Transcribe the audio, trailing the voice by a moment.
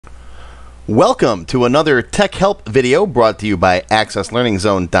Welcome to another Tech Help video brought to you by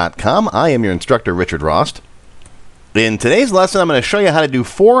AccessLearningZone.com. I am your instructor, Richard Rost. In today's lesson, I'm going to show you how to do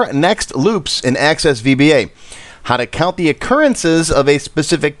 4 next loops in Access VBA, how to count the occurrences of a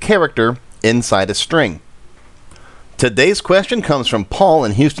specific character inside a string. Today's question comes from Paul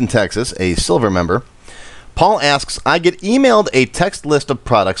in Houston, Texas, a silver member. Paul asks, I get emailed a text list of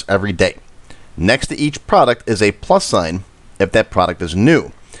products every day. Next to each product is a plus sign if that product is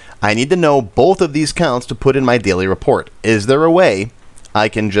new. I need to know both of these counts to put in my daily report. Is there a way I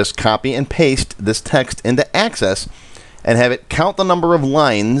can just copy and paste this text into Access and have it count the number of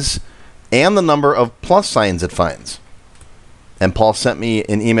lines and the number of plus signs it finds? And Paul sent me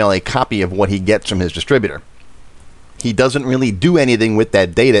an email, a copy of what he gets from his distributor. He doesn't really do anything with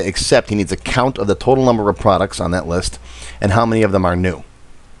that data except he needs a count of the total number of products on that list and how many of them are new.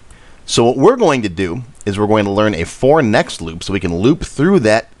 So what we're going to do is we're going to learn a for next loop so we can loop through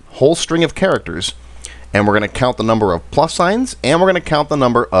that whole string of characters, and we're going to count the number of plus signs and we're going to count the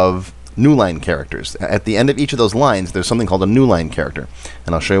number of new line characters. At the end of each of those lines, there's something called a new line character,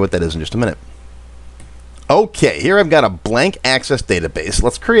 and I'll show you what that is in just a minute. Okay, here I've got a blank Access database.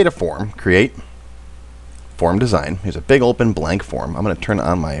 Let's create a form. Create form design. Here's a big open blank form. I'm going to turn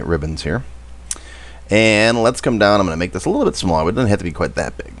on my ribbons here, and let's come down. I'm going to make this a little bit smaller. It doesn't have to be quite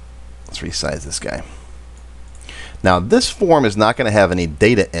that big. Let's resize this guy. Now, this form is not going to have any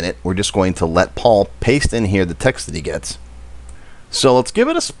data in it. We're just going to let Paul paste in here the text that he gets. So let's give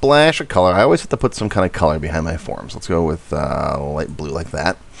it a splash of color. I always have to put some kind of color behind my forms. Let's go with light blue like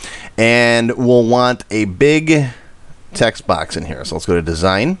that. And we'll want a big text box in here. So let's go to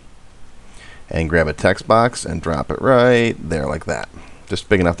Design and grab a text box and drop it right there like that. Just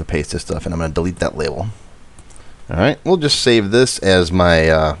big enough to paste this stuff, and I'm going to delete that label. All right, we'll just save this as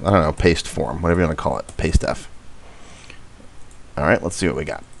my, I don't know, paste form, whatever you want to call it, paste F. All right, let's see what we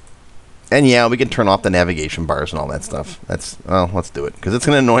got. And yeah, we can turn off the navigation bars and all that stuff. Well, let's do it, because it's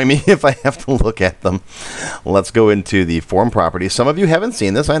going to annoy me if I have to look at them. Let's go into the form properties. Some of you haven't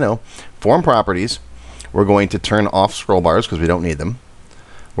seen this, I know. Form properties, we're going to turn off scroll bars because we don't need them.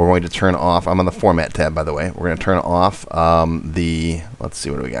 We're going to turn off, I'm on the Format tab, by the way. We're going to turn off let's see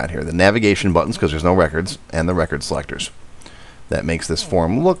what do we got here. The navigation buttons, because there's no records, and the record selectors. That makes this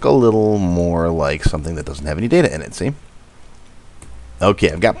form look a little more like something that doesn't have any data in it, see?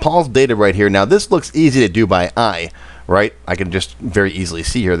 Okay, I've got Paul's data right here. Now, this looks easy to do by eye, right? I can just very easily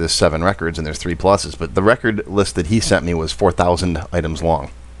see here there's 7 records and there's 3 pluses, but the record list that he sent me was 4,000 items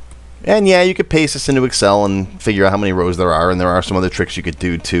long. And yeah, you could paste this into Excel and figure out how many rows there are, and there are some other tricks you could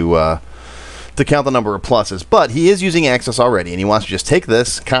do to count the number of pluses. But he is using Access already, and he wants to just take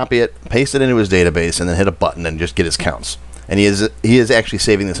this, copy it, paste it into his database, and then hit a button and just get his counts. And he is actually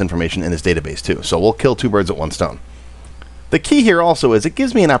saving this information in his database too. So we'll kill 2 birds with 1 stone. The key here also is it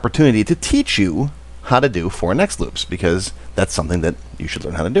gives me an opportunity to teach you how to do for next loops, because that's something that you should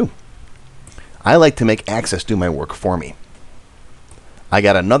learn how to do. I like to make Access do my work for me. I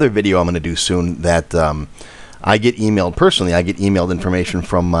got another video I'm going to do soon that I get emailed personally. I get emailed information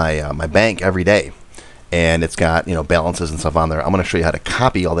from my bank every day, and it's got balances and stuff on there. I'm going to show you how to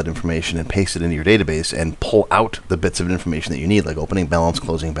copy all that information and paste it into your database and pull out the bits of information that you need, like opening balance,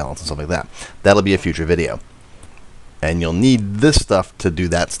 closing balance, and stuff like that. That'll be a future video. And you'll need this stuff to do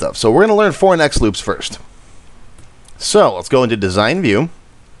that stuff. So we're going to learn 4 next loops first. So let's go into Design View.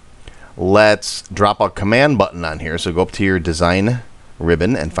 Let's drop a Command button on here. So go up to your Design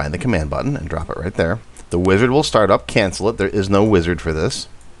ribbon and find the Command button and drop it right there. The wizard will start up. Cancel it. There is no wizard for this.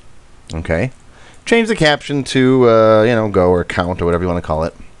 Okay. Change the caption to go or count or whatever you want to call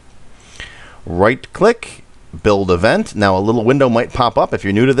it. Right-click. Build event. Now a little window might pop up if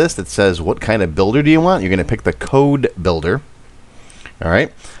you're new to this that says what kind of builder do you want. You're going to pick the code builder.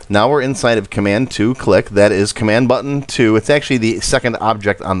 Alright, now we're inside of command 2. Click. That is command button 2. It's actually the second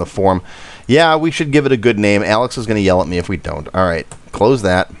object on the form. Yeah, we should give it a good name. Alex is going to yell at me if we don't. Alright, close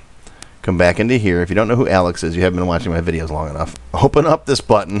that. Come back into here. If you don't know who Alex is, you haven't been watching my videos long enough. Open up this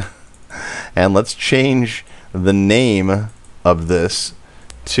button and let's change the name of this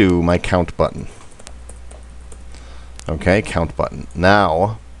to my count button. Okay, count button.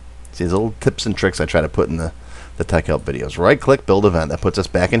 Now, see these little tips and tricks I try to put in the Tech Help videos. Right-click, build event. That puts us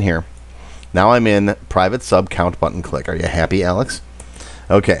back in here. Now I'm in private sub count button click. Are you happy, Alex?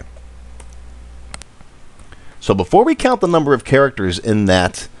 Okay. So before we count the number of characters in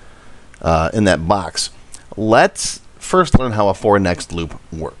that box, let's first learn how a for next loop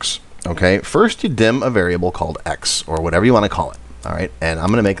works. Okay. First, you dim a variable called x, or whatever you want to call it. All right, and I'm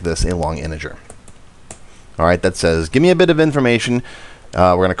going to make this a long integer. All right, that says, give me a bit of information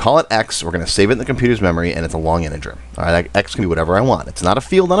We're going to call it x. We're going to save it in the computer's memory, and it's a long integer. All right, x can be whatever I want. It's not a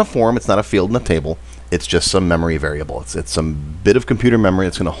field on a form. It's not a field in a table. It's just some memory variable. It's some bit of computer memory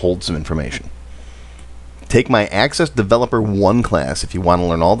that's going to hold some information. Take my Access Developer 1 class if you want to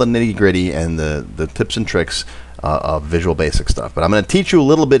learn all the nitty-gritty and the tips and tricks of Visual Basic stuff. But I'm going to teach you a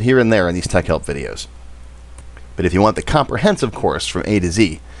little bit here and there in these Tech Help videos. But if you want the comprehensive course from A to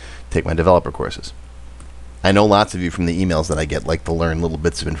Z, take my developer courses. I know lots of you from the emails that I get like to learn little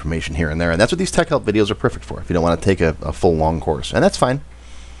bits of information here and there, and that's what these Tech Help videos are perfect for if you don't want to take a full long course, and that's fine.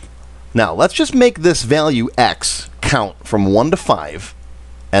 Now, let's just make this value x count from 1 to 5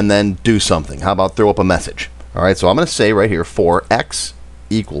 and then do something. How about throw up a message? All right, so I'm going to say right here for x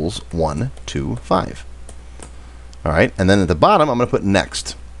equals 1 to 5. All right, and then at the bottom, I'm going to put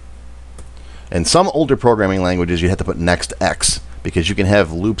next. In some older programming languages, you have to put next x, because you can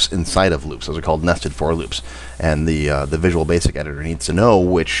have loops inside of loops. Those are called nested for loops. And the Visual Basic editor needs to know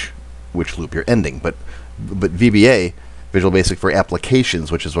which loop you're ending. But VBA, Visual Basic for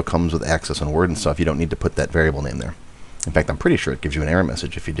Applications, which is what comes with Access and Word and stuff, you don't need to put that variable name there. In fact, I'm pretty sure it gives you an error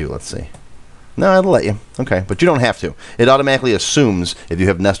message if you do. Let's see. No, it'll let you. Okay, but you don't have to. It automatically assumes, if you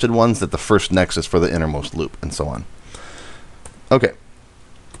have nested ones, that the first next is for the innermost loop, and so on. Okay.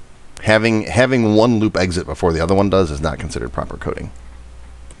 Having one loop exit before the other one does is not considered proper coding.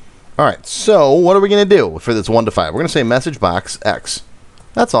 All right, so what are we going to do for this 1 to 5? We're going to say message box x.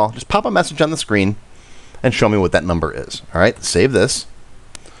 That's all. Just pop a message on the screen and show me what that number is. All right, save this.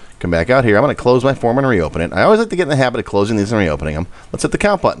 Come back out here. I'm going to close my form and reopen it. I always like to get in the habit of closing these and reopening them. Let's hit the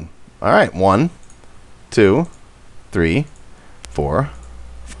count button. All right, 1, 2, 3, 4,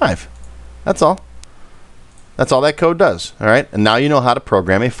 5. That's all. That's all that code does. All right, and now you know how to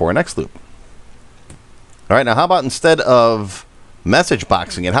program a for next loop. All right, now how about instead of message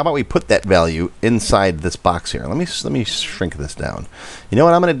boxing it, how about we put that value inside this box here? Let me shrink this down. You know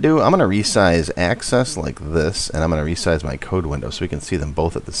what I'm going to do? I'm going to resize Access like this, and I'm going to resize my code window so we can see them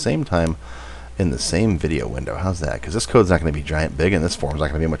both at the same time in the same video window. How's that? Because this code's not going to be giant big, and this form's not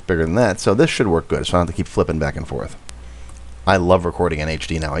going to be much bigger than that, so this should work good, so I don't have to keep flipping back and forth. I love recording in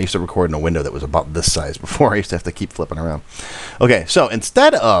HD now. I used to record in a window that was about this size before. I used to have to keep flipping around. Okay, so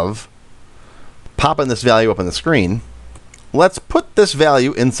instead of popping this value up on the screen, let's put this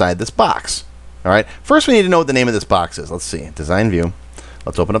value inside this box. All right, first we need to know what the name of this box is. Let's see, Design View.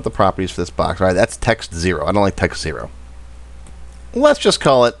 Let's open up the properties for this box. All right, that's text 0. I don't like text 0. Let's just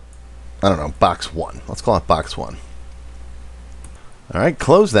call it, I don't know, box 1. Let's call it box 1. All right,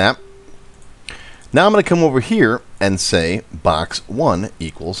 close that. Now I'm going to come over here and say box 1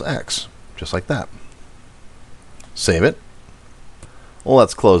 equals x, just like that. Save it. Well,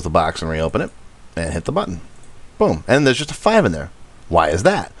 let's close the box and reopen it and hit the button. Boom. And there's just a 5 in there. Why is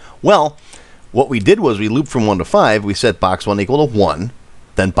that? Well, what we did was we looped from 1 to 5. We set box 1 equal to 1,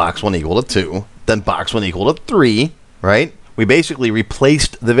 then box 1 equal to 2, then box 1 equal to 3, right? We basically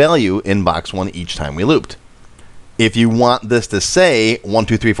replaced the value in box 1 each time we looped. If you want this to say 1,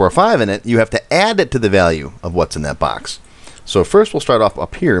 2, 3, 4, 5 in it, you have to add it to the value of what's in that box. So first we'll start off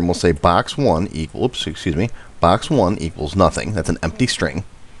up here and we'll say box 1 equals, box 1 equals nothing. That's an empty string.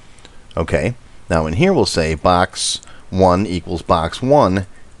 Okay. Now in here we'll say box 1 equals box 1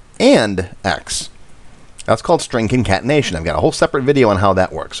 and x. That's called string concatenation. I've got a whole separate video on how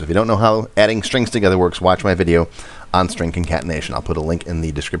that works. So if you don't know how adding strings together works, watch my video on string concatenation. I'll put a link in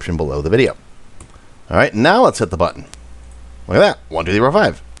the description below the video. All right, now let's hit the button. Look at that, 1, 2, 3, 4,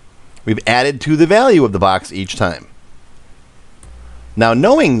 5. We've added to the value of the box each time. Now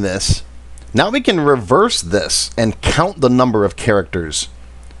knowing this, now we can reverse this and count the number of characters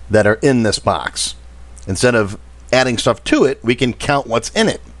that are in this box. Instead of adding stuff to it, we can count what's in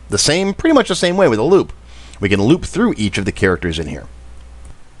it. Pretty much the same way with a loop. We can loop through each of the characters in here.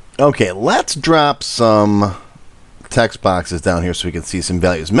 Okay, let's drop some text boxes down here so we can see some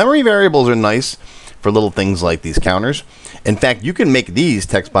values. Memory variables are nice for little things like these counters. In fact, you can make these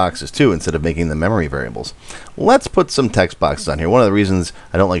text boxes too instead of making them memory variables. Let's put some text boxes on here. One of the reasons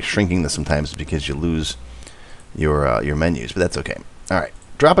I don't like shrinking this sometimes is because you lose your menus, but that's okay. All right,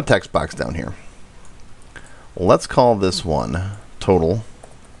 drop a text box down here. Let's call this one total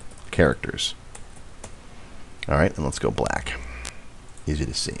characters. All right, and let's go black. Easy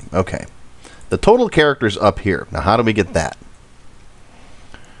to see. Okay, the total characters up here. Now, how do we get that?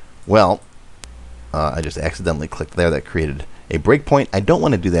 Well, I just accidentally clicked there. That created a breakpoint. I don't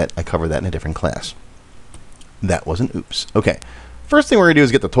want to do that. I covered that in a different class. That was an oops. Okay. First thing we're going to do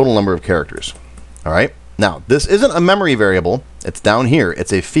is get the total number of characters. All right. Now, this isn't a memory variable. It's down here.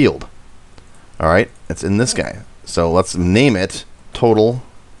 It's a field. All right. It's in this guy. So let's name it total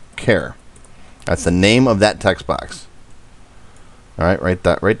char. That's the name of that text box. All right,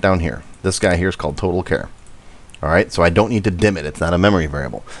 right down here. This guy here is called total char. All right, so I don't need to dim it. It's not a memory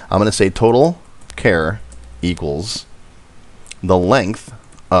variable. I'm going to say total char equals the length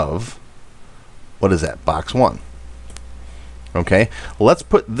of, what is that, box 1. Okay, let's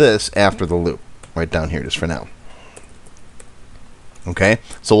put this after the loop, right down here just for now. Okay,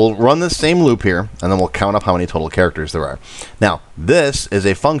 so we'll run this same loop here, and then we'll count up how many total characters there are. Now, this is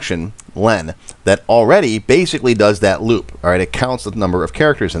a function, len, that already basically does that loop. All right, it counts the number of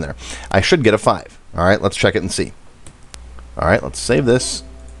characters in there. I should get a 5. All right, let's check it and see. All right, let's save this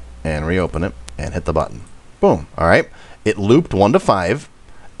and reopen it and hit the button. Boom. All right, it looped 1 to 5,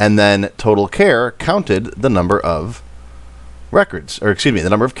 and then total char counted the number of records, or excuse me, the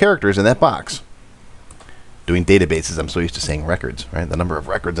number of characters in that box. Doing databases, I'm so used to saying records, right? The number of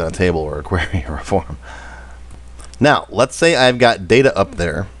records on a table or a query or a form. Now, let's say I've got data up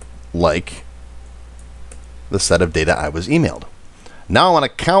there like the set of data I was emailed. Now I want to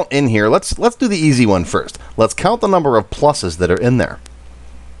count in here. Let's do the easy one first. Let's count the number of pluses that are in there.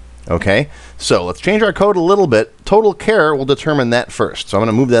 Okay, so let's change our code a little bit. Total char will determine that first. So I'm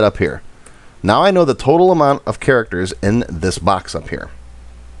going to move that up here. Now I know the total amount of characters in this box up here.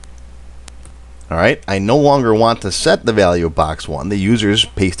 All right, I no longer want to set the value of box 1. The user's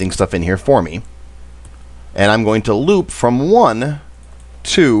pasting stuff in here for me. And I'm going to loop from 1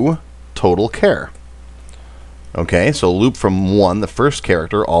 to total char. Okay, so loop from 1, the first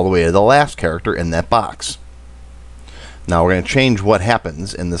character, all the way to the last character in that box. Now we're going to change what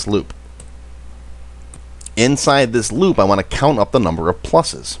happens in this loop. Inside this loop, I want to count up the number of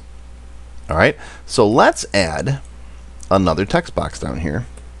pluses. All right, so let's add another text box down here.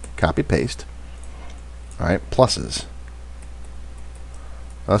 Copy, paste. All right, pluses.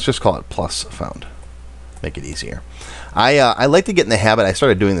 Let's just call it plus found. Make it easier. I like to get in the habit, I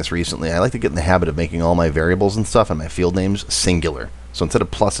started doing this recently, I like to get in the habit of making all my variables and stuff and my field names singular. So instead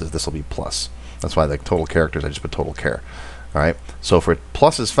of pluses, this will be plus. That's why the total characters, I just put total char. All right, so for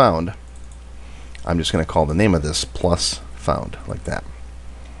pluses found, I'm just going to call the name of this plus found, like that.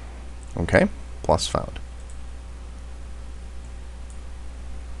 Okay, plus found.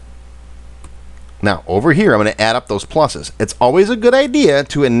 Now, over here, I'm going to add up those pluses. It's always a good idea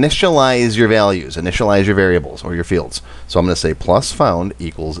to initialize your values, initialize your variables or your fields. So I'm going to say plus found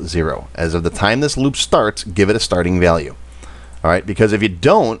equals 0. As of the time this loop starts, give it a starting value. All right, because if you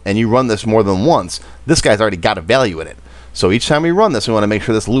don't and you run this more than once, this guy's already got a value in it. So each time we run this, we want to make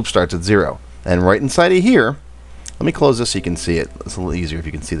sure this loop starts at 0. And right inside of here, let me close this so you can see it. It's a little easier if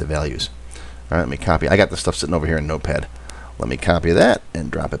you can see the values. All right, let me copy. I got this stuff sitting over here in Notepad. Let me copy that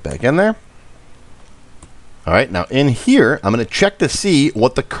and drop it back in there. All right, now in here, I'm going to check to see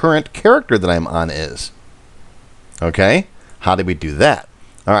what the current character that I'm on is. Okay, how did we do that?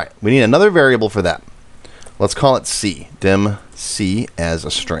 All right, we need another variable for that. Let's call it C, dim C as a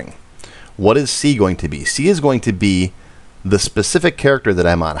string. What is C going to be? C is going to be the specific character that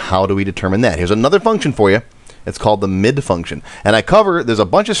I'm on. How do we determine that? Here's another function for you. It's called the mid function. And I cover, there's a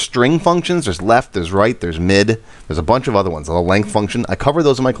bunch of string functions. There's left, there's right, there's mid. There's a bunch of other ones. The length function. I cover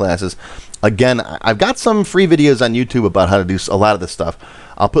those in my classes. Again, I've got some free videos on YouTube about how to do a lot of this stuff.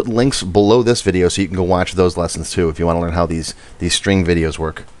 I'll put links below this video so you can go watch those lessons too if you want to learn how these string videos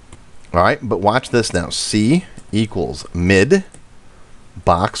work. All right, but watch this now. C equals mid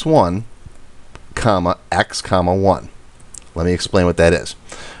box 1, comma, x, comma 1. Let me explain what that is.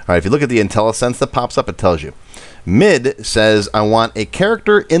 All right, if you look at the IntelliSense that pops up, it tells you. Mid says I want a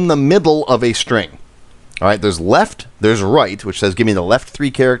character in the middle of a string. All right, there's left, there's right, which says give me the left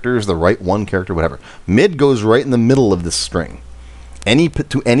 3 characters, the right 1 character, whatever. Mid goes right in the middle of this string,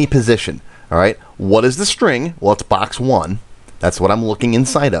 to any position. All right, what is the string? Well, it's box 1. That's what I'm looking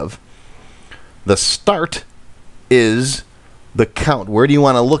inside of. The start is the count. Where do you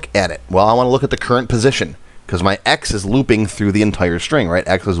want to look at it? Well, I want to look at the current position because my x is looping through the entire string, right?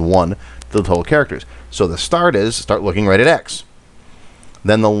 X is 1 to the total characters. So the start looking right at x.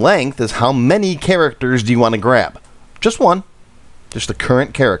 Then the length is how many characters do you want to grab? Just 1. Just the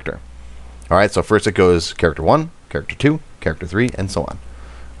current character. All right, so first it goes character 1, character 2, character 3, and so on.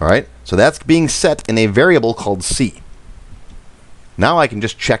 All right, so that's being set in a variable called C. Now I can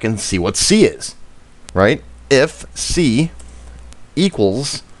just check and see what C is, right? If C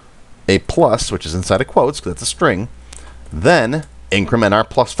equals a plus, which is inside of quotes because it's a string, then increment our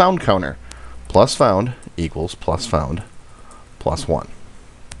plus found counter. Plus found equals plus found plus 1.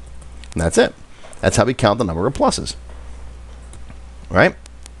 And that's it. That's how we count the number of pluses. Right?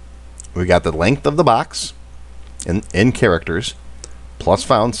 We got the length of the box in characters. Plus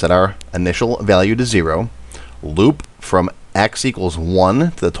found, set our initial value to 0. Loop from x equals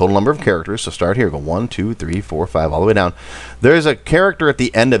 1 to the total number of characters. So start here. Go 1, 2, 3, 4, 5, all the way down. There's a character at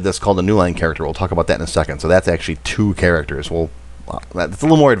the end of this called a new line character. We'll talk about that in a second. So that's actually 2 characters. That's a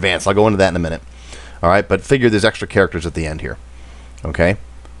little more advanced. I'll go into that in a minute. All right, but figure there's extra characters at the end here. Okay?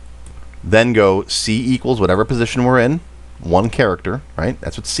 Then go C equals whatever position we're in. 1 character, right?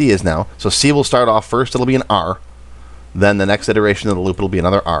 That's what C is now. So C will start off first. It'll be an R. Then the next iteration of the loop, it'll be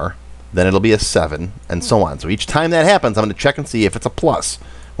another R. Then it'll be a 7, and so on. So each time that happens, I'm going to check and see if it's a plus.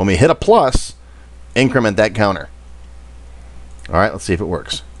 When we hit a plus, increment that counter. All right, let's see if it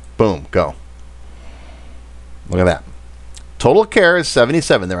works. Boom, go. Look at that. Total char is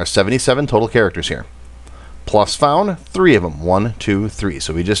 77. There are 77 total characters here. Plus found, 3 of them. 1, 2, 3.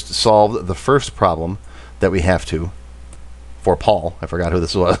 So we just solved the first problem that we have to for Paul. I forgot who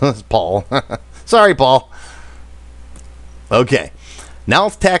this was. Paul. Sorry, Paul. Okay. Now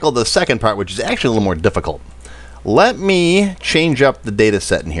let's tackle the second part, which is actually a little more difficult. Let me change up the data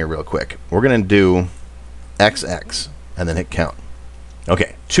set in here real quick. We're going to do XX and then hit count.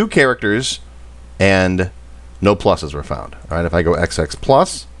 Okay. 2 characters and no pluses were found. All right. If I go XX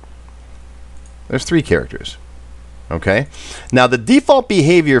plus, there's 3 characters. Okay. Now the default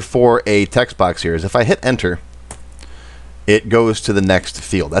behavior for a text box here is if I hit enter, it goes to the next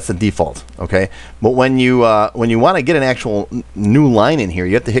field. That's the default. Okay. But when you want to get an actual new line in here,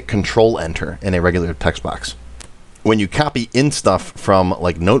 you have to hit Control Enter in a regular text box. When you copy in stuff from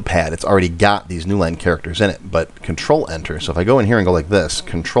like Notepad, it's already got these new line characters in it. But Control Enter. So if I go in here and go like this,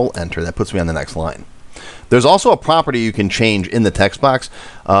 Control Enter, that puts me on the next line. There's also a property you can change in the text box.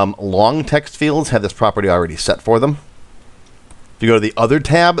 Long text fields have this property already set for them. If you go to the other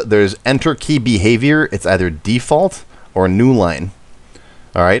tab, there's Enter Key Behavior. It's either default or new line.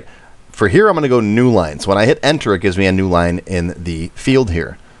 All right. For here, I'm going to go new line. So when I hit enter, it gives me a new line in the field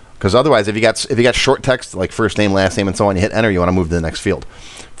here. Because otherwise, if you got short text like first name, last name, and so on, you hit enter, you want to move to the next field.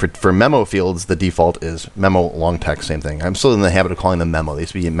 For memo fields, the default is memo long text, same thing. I'm still in the habit of calling them memo. They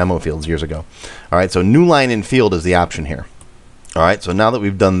used to be memo fields years ago. All right. So new line in field is the option here. All right. So now that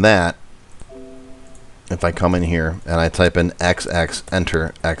we've done that, if I come in here and I type in XX,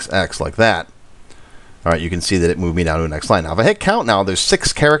 enter XX like that, all right, you can see that it moved me down to the next line. Now, if I hit count now, there's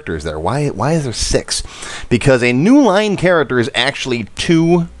 6 characters there. Why is there 6? Because a new line character is actually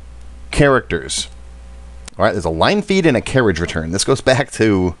 2 characters. All right, there's a line feed and a carriage return. This goes back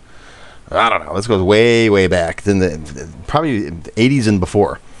to, I don't know, this goes way, way back. In the probably 80s and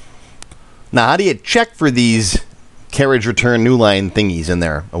before. Now, how do you check for these carriage return new line thingies in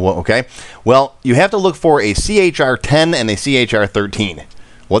there? Okay, well, you have to look for a CHR10 and a CHR13.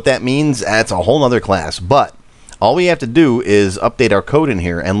 What that means, that's a whole other class. But all we have to do is update our code in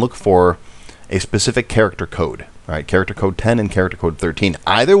here and look for a specific character code. All right, character code 10 and character code 13.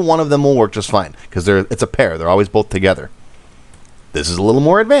 Either one of them will work just fine because it's a pair. They're always both together. This is a little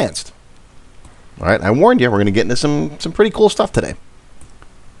more advanced. All right, I warned you, we're going to get into some pretty cool stuff today.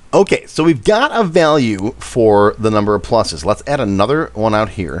 Okay, so we've got a value for the number of pluses. Let's add another one out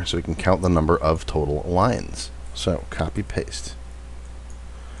here so we can count the number of total lines. So copy, paste.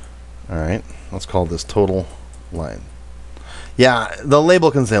 All right, let's call this total line. Yeah, the label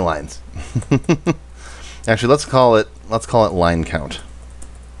can say lines. Actually, let's call it line count.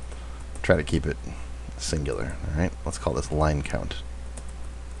 Try to keep it singular. All right, let's call this line count.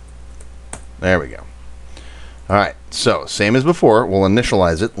 There we go. All right, so same as before, we'll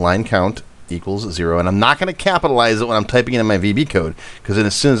initialize it. Line count equals 0, and I'm not going to capitalize it when I'm typing it in my VB code because then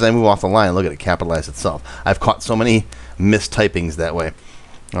as soon as I move off the line, look at it capitalize itself. I've caught so many mistypings that way.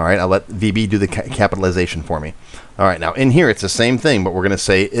 All right, I'll let VB do the capitalization for me. All right, now in here it's the same thing, but we're going to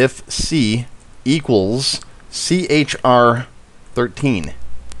say if C equals CHR13.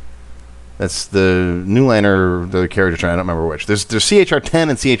 That's the new line or the character return. I don't remember which. There's CHR10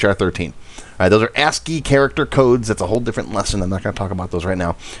 and CHR13. All right, those are ASCII character codes. That's a whole different lesson. I'm not going to talk about those right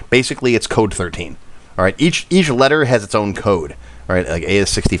now. Basically, it's code 13. All right, each letter has its own code. All right, like A is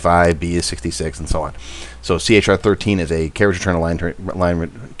 65, B is 66, and so on. So CHR13 is a carriage return or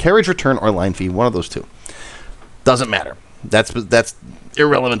carriage return or line feed, one of those two. Doesn't matter. That's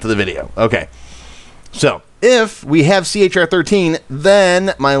irrelevant to the video. Okay. So if we have CHR13,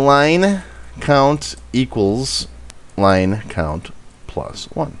 then my line count equals line count plus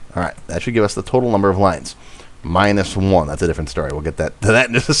 1. All right, that should give us the total number of lines. Minus 1. That's a different story. We'll get to that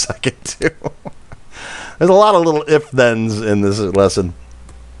in just a second too. There's a lot of little if-thens in this lesson.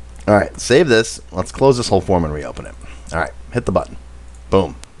 All right, save this. Let's close this whole form and reopen it. All right, hit the button.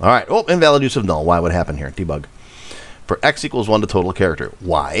 Boom. All right. Oh, invalid use of null. Why? What happened here? Debug. For x equals 1 to total character.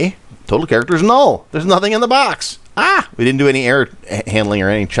 Why? Total character is null. There's nothing in the box. We didn't do any error handling or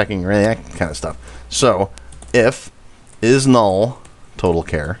any checking or any that kind of stuff. So if is null total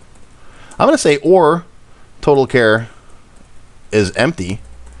char. I'm going to say or total char is empty,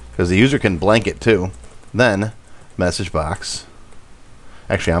 because the user can blank it too. Then message box.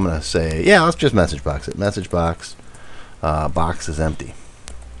 Actually, I'm going to say, yeah, let's just message box it. Message box, box is empty.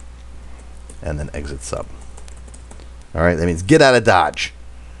 And then exit sub. All right, that means get out of Dodge.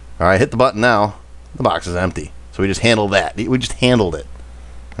 All right, hit the button now. The box is empty. So we just handled that. We just handled it.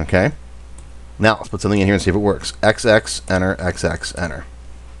 Okay? Now, let's put something in here and see if it works. XX, enter, XX, enter.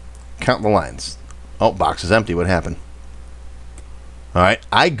 Count the lines. Oh, box is empty. What happened? All right,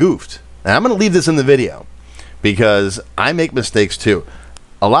 I goofed. And I'm going to leave this in the video because I make mistakes too.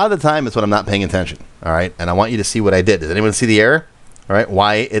 A lot of the time, it's when I'm not paying attention. All right, and I want you to see what I did. Does anyone see the error? All right,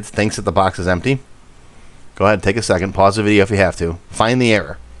 why it thinks that the box is empty? Go ahead, take a second, pause the video if you have to. Find the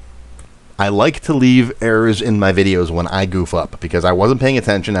error. I like to leave errors in my videos when I goof up because I wasn't paying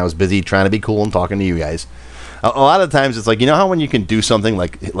attention. I was busy trying to be cool and talking to you guys. A lot of times it's like, you know how when you can do something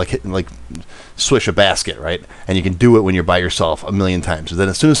like swish a basket, right? And you can do it when you're by yourself a million times. So then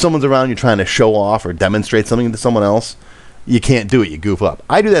as soon as someone's around, you're trying to show off or demonstrate something to someone else, you can't do it. You goof up.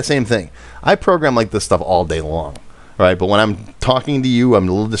 I do that same thing. I program like this stuff all day long, right? But when I'm talking to you, I'm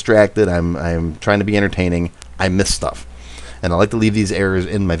a little distracted. I'm trying to be entertaining. I miss stuff. And I like to leave these errors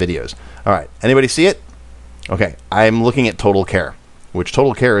in my videos. All right, anybody see it? Okay, I'm looking at total char, which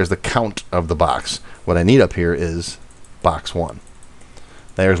total char is the count of the box. What I need up here is box 1.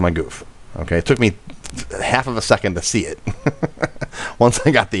 There's my goof. Okay, it took me half of a second to see it once I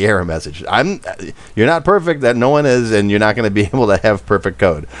got the error message. You're not perfect, that no one is, and you're not going to be able to have perfect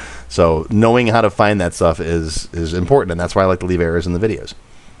code. So knowing how to find that stuff is important, and that's why I like to leave errors in the videos.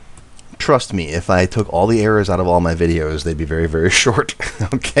 Trust me, if I took all the errors out of all my videos, they'd be very, very short.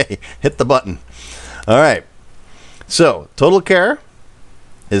 Okay, hit the button. All right, so total char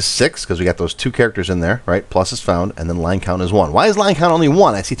is 6 because we got those 2 characters in there, right? Plus is found, and then line count is 1. Why is line count only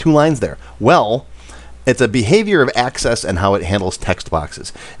 1? I see 2 lines there. Well, it's a behavior of Access and how it handles text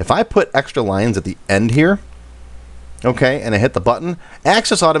boxes. If I put extra lines at the end here, okay, and I hit the button,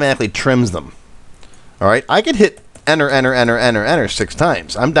 Access automatically trims them. All right, I could hit enter, enter, enter, enter, enter 6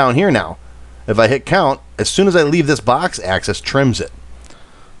 times. I'm down here now. If I hit count, as soon as I leave this box, Access trims it.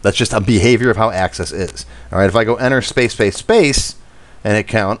 That's just a behavior of how Access is. All right, if I go enter space, space, space, and hit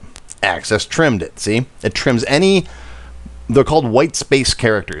count, Access trimmed it. See? It trims any, they're called white space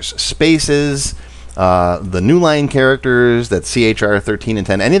characters. Spaces, the new line characters, that CHR 13 and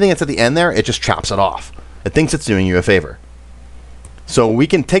 10, anything that's at the end there, it just chops it off. It thinks it's doing you a favor. So we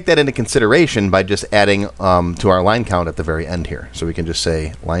can take that into consideration by just adding to our line count at the very end here. So we can just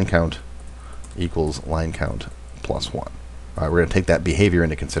say line count equals line count plus 1. All right, we're going to take that behavior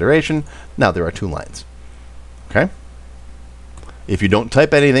into consideration. Now there are 2 lines. Okay? If you don't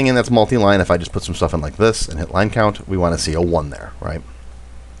type anything in that's multi-line, if I just put some stuff in like this and hit line count, we want to see a 1 there, right?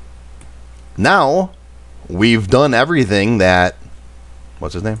 Now we've done everything that,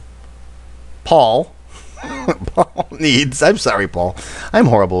 what's his name? Paul needs. I'm sorry, Paul. I'm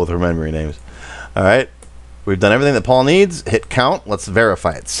horrible with remembering names. All right. We've done everything that Paul needs. Hit count. Let's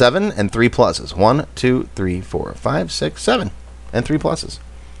verify it. 7 and 3 pluses. 1, 2, 3, 4, 5, 6, 7. And 3 pluses.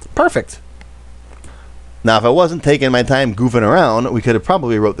 Perfect. Now, if I wasn't taking my time goofing around, we could have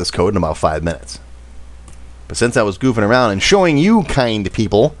probably wrote this code in about 5 minutes. But since I was goofing around and showing you kind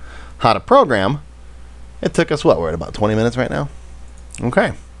people how to program, it took us, what, we're at about 20 minutes right now?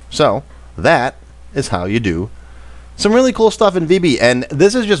 Okay. So, that is how you do some really cool stuff in VB. And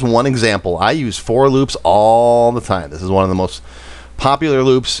this is just one example. I use for loops all the time. This is one of the most popular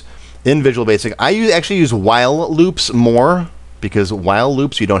loops in Visual Basic. I actually use while loops more because while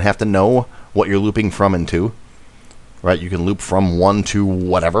loops, you don't have to know what you're looping from and to. Right? You can loop from 1 to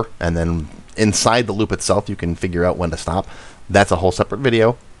whatever, and then inside the loop itself, you can figure out when to stop. That's a whole separate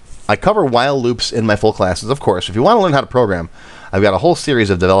video. I cover while loops in my full classes, of course. If you want to learn how to program, I've got a whole series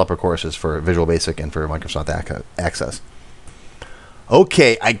of developer courses for Visual Basic and for Microsoft Access.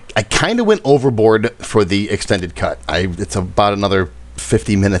 Okay, I kind of went overboard for the extended cut. It's about another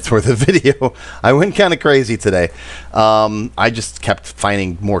 50 minutes worth of video. I went kind of crazy today. I just kept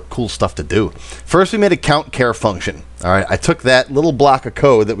finding more cool stuff to do. First, we made a CountChar function. All right, I took that little block of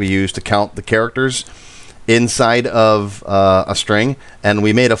code that we use to count the characters inside of a string, and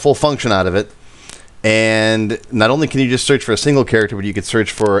we made a full function out of it. And not only can you just search for a single character, but you could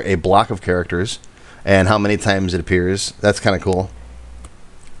search for a block of characters and how many times it appears. That's kind of cool.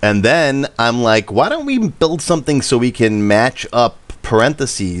 And then I'm like, why don't we build something so we can match up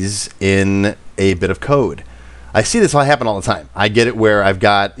parentheses in a bit of code? I see this happen all the time. I get it where I've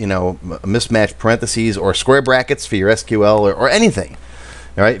got, mismatched parentheses or square brackets for your SQL or anything.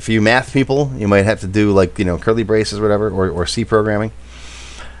 All right, for you math people, you might have to do like, curly braces or whatever, or C programming.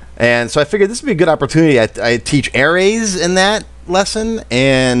 And so I figured this would be a good opportunity. I teach arrays in that lesson,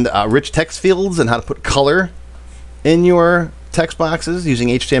 and rich text fields, and how to put color in your text boxes using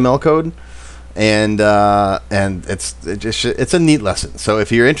HTML code. And it's a neat lesson. So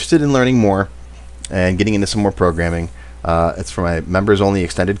if you're interested in learning more and getting into some more programming, it's for my members only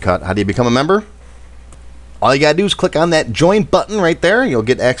extended cut. How do you become a member? All you gotta do is click on that join button right there. You'll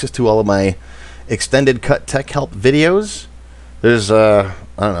get access to all of my extended cut tech help videos. There's I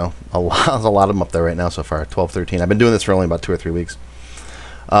don't know, a lot of them up there right now so far, 12, 13. I've been doing this for only about 2 or 3 weeks.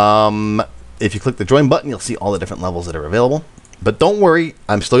 If you click the join button, you'll see all the different levels that are available. But don't worry,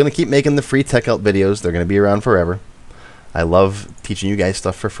 I'm still going to keep making the free tech help videos. They're going to be around forever. I love teaching you guys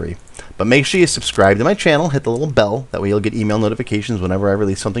stuff for free. But make sure you subscribe to my channel, hit the little bell, that way you'll get email notifications whenever I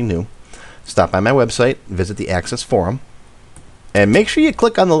release something new. Stop by my website, visit the Access Forum, and make sure you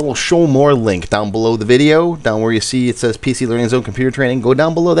click on the little show more link down below the video, down where you see it says PC Learning Zone Computer Training. Go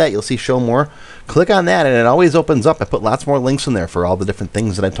down below that, you'll see show more. Click on that and it always opens up. I put lots more links in there for all the different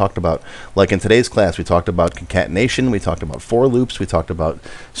things that I talked about. Like in today's class, we talked about concatenation, we talked about for loops, we talked about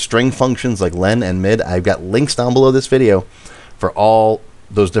string functions like len and mid. I've got links down below this video for all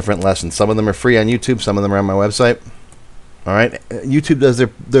those different lessons. Some of them are free on YouTube, some of them are on my website. All right, YouTube does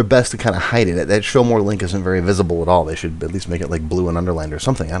their best to kind of hide it. That show more link isn't very visible at all. They should at least make it like blue and underlined or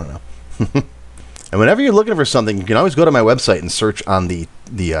something. I don't know. And whenever you're looking for something, you can always go to my website and search on the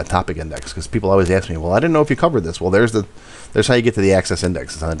topic index, because people always ask me, well, I didn't know if you covered this. Well, there's how you get to the Access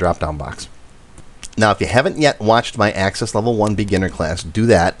Index. It's on the drop-down box. Now, if you haven't yet watched my Access Level 1 beginner class, do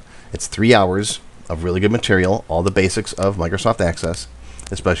that. It's 3 hours of really good material, all the basics of Microsoft Access,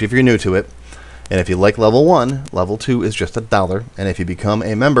 especially if you're new to it. And if you like Level 1, Level 2 is just $1. And if you become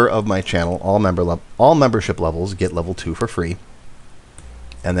a member of my channel, all membership levels get Level 2 for free.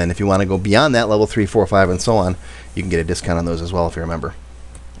 And then if you want to go beyond that, Level 3, 4, 5, and so on, you can get a discount on those as well if you're a member.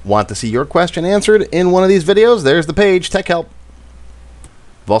 Want to see your question answered in one of these videos? There's the page, Tech Help.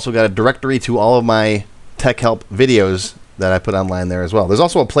 I've also got a directory to all of my Tech Help videos that I put online there as well. There's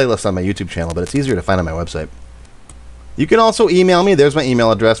also a playlist on my YouTube channel, but it's easier to find on my website. You can also email me. There's my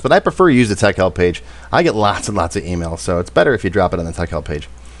email address, but I prefer to use the Tech Help page. I get lots and lots of emails, so it's better if you drop it on the Tech Help page.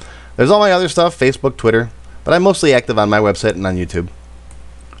 There's all my other stuff, Facebook, Twitter, but I'm mostly active on my website and on YouTube.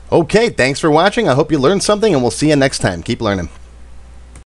 Okay, thanks for watching. I hope you learned something, and we'll see you next time. Keep learning.